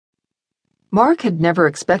Mark had never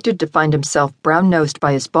expected to find himself brown-nosed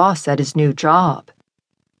by his boss at his new job.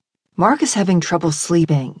 Mark is having trouble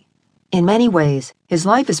sleeping. In many ways, his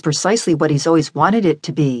life is precisely what he's always wanted it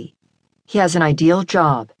to be. He has an ideal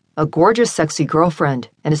job, a gorgeous, sexy girlfriend,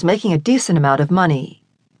 and is making a decent amount of money.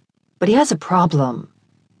 But he has a problem.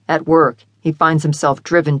 At work, he finds himself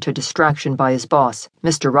driven to distraction by his boss,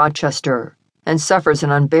 Mr. Rochester, and suffers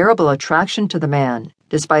an unbearable attraction to the man,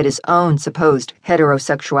 despite his own supposed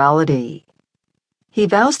heterosexuality. He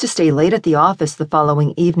vows to stay late at the office the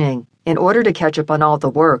following evening in order to catch up on all the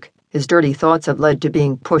work his dirty thoughts have led to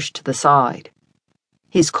being pushed to the side.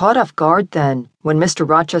 He's caught off guard then when Mr.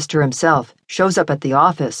 Rochester himself shows up at the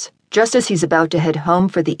office just as he's about to head home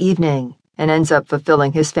for the evening and ends up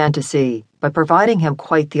fulfilling his fantasy by providing him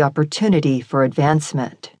quite the opportunity for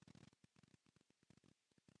advancement.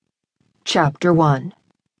 Chapter 1.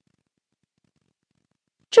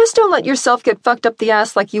 "Just don't let yourself get fucked up the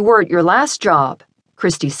ass like you were at your last job,"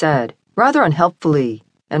 Christy said, rather unhelpfully,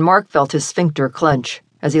 and Mark felt his sphincter clench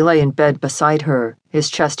as he lay in bed beside her, his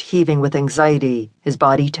chest heaving with anxiety, his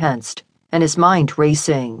body tensed, and his mind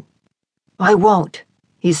racing. "I won't,"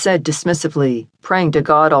 he said dismissively, praying to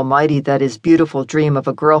God Almighty that his beautiful dream of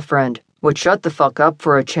a girlfriend would shut the fuck up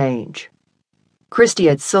for a change. Christy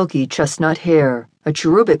had silky chestnut hair, a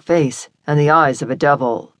cherubic face, and the eyes of a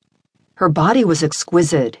devil. Her body was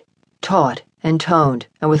exquisite, taut and toned,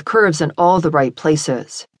 and with curves in all the right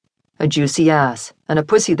places. A juicy ass, and a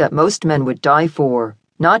pussy that most men would die for,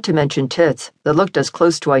 not to mention tits that looked as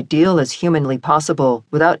close to ideal as humanly possible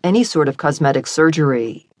without any sort of cosmetic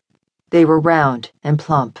surgery. They were round and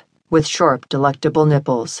plump, with sharp, delectable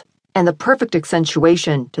nipples, and the perfect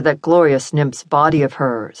accentuation to that glorious nymph's body of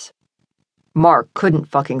hers. Mark couldn't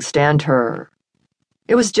fucking stand her.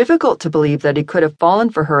 It was difficult to believe that he could have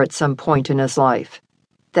fallen for her at some point in his life.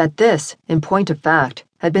 That this, in point of fact,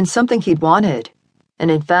 had been something he'd wanted, and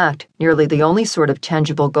in fact, nearly the only sort of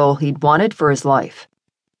tangible goal he'd wanted for his life.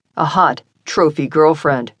 A hot, trophy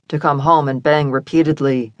girlfriend to come home and bang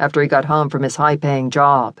repeatedly after he got home from his high-paying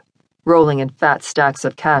job, rolling in fat stacks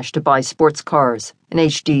of cash to buy sports cars and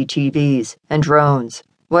HD TVs and drones,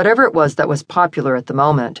 whatever it was that was popular at the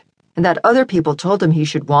moment, and that other people told him he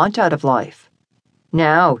should want out of life.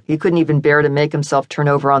 Now, he couldn't even bear to make himself turn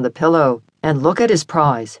over on the pillow and look at his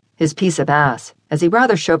prize, his piece of ass, as he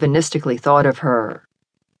rather chauvinistically thought of her.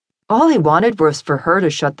 All he wanted was for her to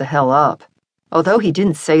shut the hell up, although he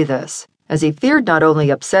didn't say this, as he feared not only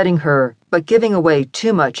upsetting her, but giving away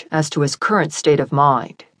too much as to his current state of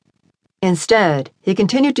mind. Instead, he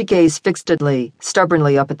continued to gaze fixedly,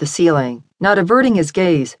 stubbornly up at the ceiling, not averting his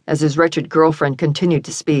gaze as his wretched girlfriend continued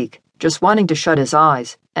to speak, just wanting to shut his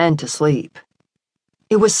eyes and to sleep.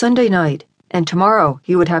 It was Sunday night, and tomorrow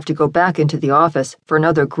he would have to go back into the office for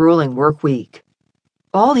another grueling work week.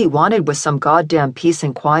 All he wanted was some goddamn peace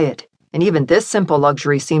and quiet, and even this simple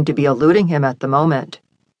luxury seemed to be eluding him at the moment.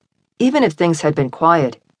 Even if things had been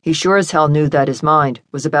quiet, he sure as hell knew that his mind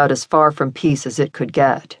was about as far from peace as it could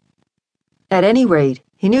get. At any rate,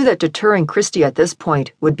 he knew that deterring Christy at this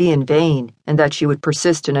point would be in vain, and that she would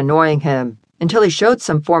persist in annoying him until he showed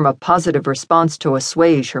some form of positive response to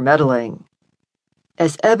assuage her meddling.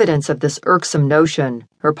 As evidence of this irksome notion,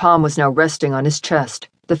 her palm was now resting on his chest,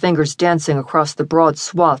 the fingers dancing across the broad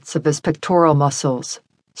swaths of his pectoral muscles,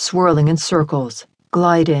 swirling in circles,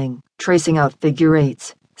 gliding, tracing out figure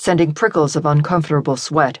eights, sending prickles of uncomfortable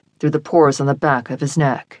sweat through the pores on the back of his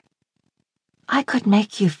neck. "I could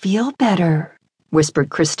make you feel better," whispered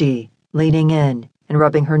Christy, leaning in and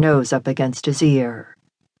rubbing her nose up against his ear.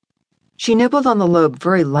 She nibbled on the lobe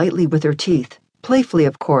very lightly with her teeth, playfully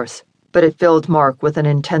of course, but it filled Mark with an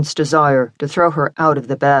intense desire to throw her out of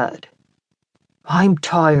the bed. "I'm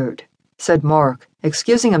tired," said Mark,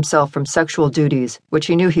 excusing himself from sexual duties which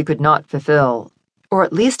he knew he could not fulfill, or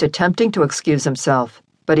at least attempting to excuse himself,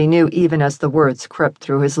 but he knew even as the words crept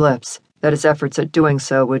through his lips that his efforts at doing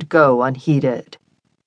so would go unheeded.